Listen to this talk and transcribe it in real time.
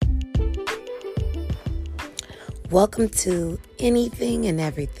Welcome to Anything and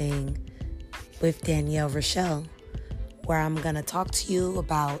Everything with Danielle Rochelle, where I'm going to talk to you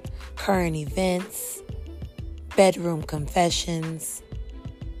about current events, bedroom confessions,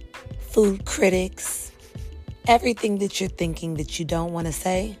 food critics, everything that you're thinking that you don't want to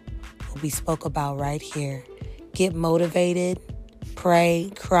say will be spoke about right here. Get motivated,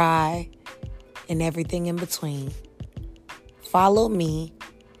 pray, cry, and everything in between. Follow me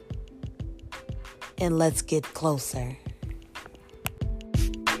and let's get closer.